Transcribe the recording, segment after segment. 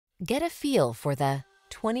Get a feel for the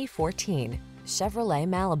 2014 Chevrolet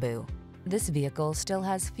Malibu. This vehicle still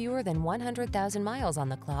has fewer than 100,000 miles on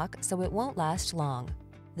the clock, so it won't last long.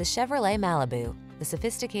 The Chevrolet Malibu, the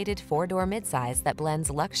sophisticated four-door midsize that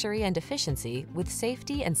blends luxury and efficiency with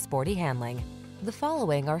safety and sporty handling. The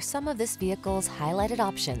following are some of this vehicle's highlighted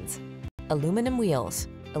options: aluminum wheels,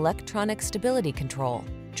 electronic stability control,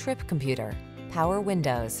 trip computer, power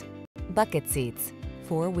windows, bucket seats,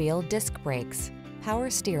 four-wheel disc brakes,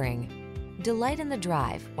 power steering. Delight in the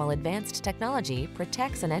drive while advanced technology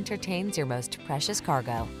protects and entertains your most precious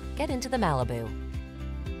cargo. Get into the Malibu.